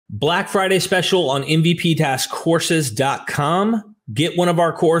Black Friday special on mvptaskcourses.com. Get one of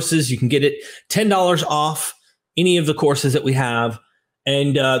our courses. You can get it $10 off any of the courses that we have.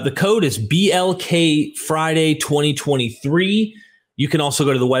 And the code is BLK Friday 2023. You can also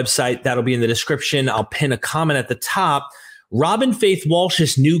go to the website. That'll be in the description. I'll pin a comment at the top. Robyn Faith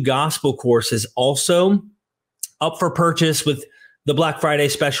Walsh's new gospel course is also up for purchase with the Black Friday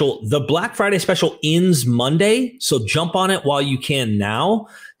special. The Black Friday special ends Monday, so jump on it while you can now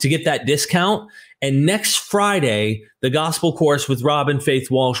to get that discount. And next Friday, the gospel course with Robyn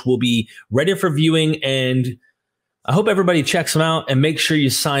Faith Walsh will be ready for viewing, and I hope everybody checks them out and make sure you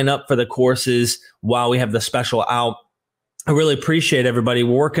sign up for the courses while we have the special out. I really appreciate everybody.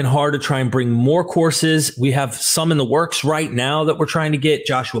 We're working hard to try and bring more courses. We have some in the works right now that we're trying to get.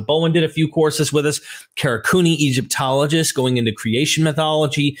 Joshua Bowen did a few courses with us. Karakuni, Egyptologist, going into creation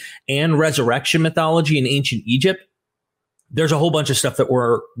mythology and resurrection mythology in ancient Egypt. There's a whole bunch of stuff that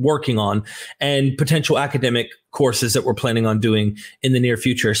we're working on and potential academic courses that we're planning on doing in the near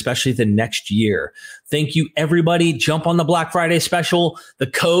future, especially the next year. Thank you, everybody. Jump on the Black Friday special. The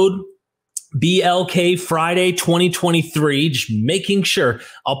code BLK Friday 2023, just making sure.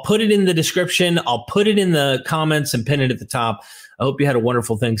 I'll put it in the description. I'll put it in the comments and pin it at the top. I hope you had a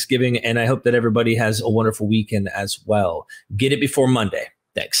wonderful Thanksgiving, and I hope that everybody has a wonderful weekend as well. Get it before Monday.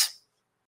 Thanks.